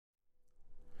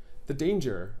The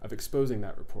danger of exposing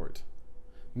that report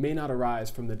may not arise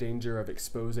from the danger of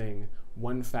exposing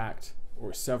one fact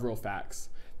or several facts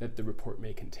that the report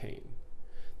may contain.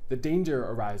 The danger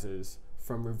arises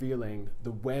from revealing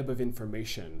the web of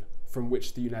information from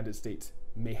which the United States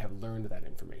may have learned that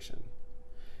information.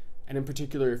 And in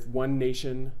particular, if one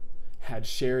nation had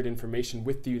shared information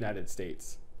with the United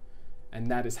States, and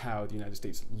that is how the United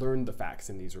States learned the facts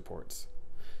in these reports,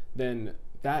 then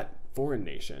that foreign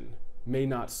nation may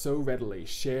not so readily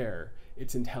share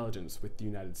its intelligence with the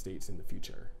United States in the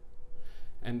future.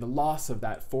 And the loss of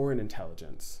that foreign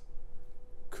intelligence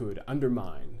could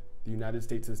undermine the United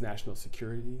States' national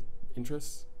security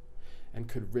interests and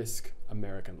could risk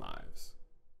American lives.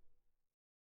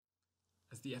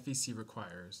 As the FEC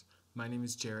requires, my name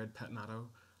is Pettinato.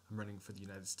 I'm running for the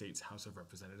United States House of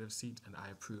Representatives seat, and I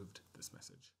approved this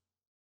message.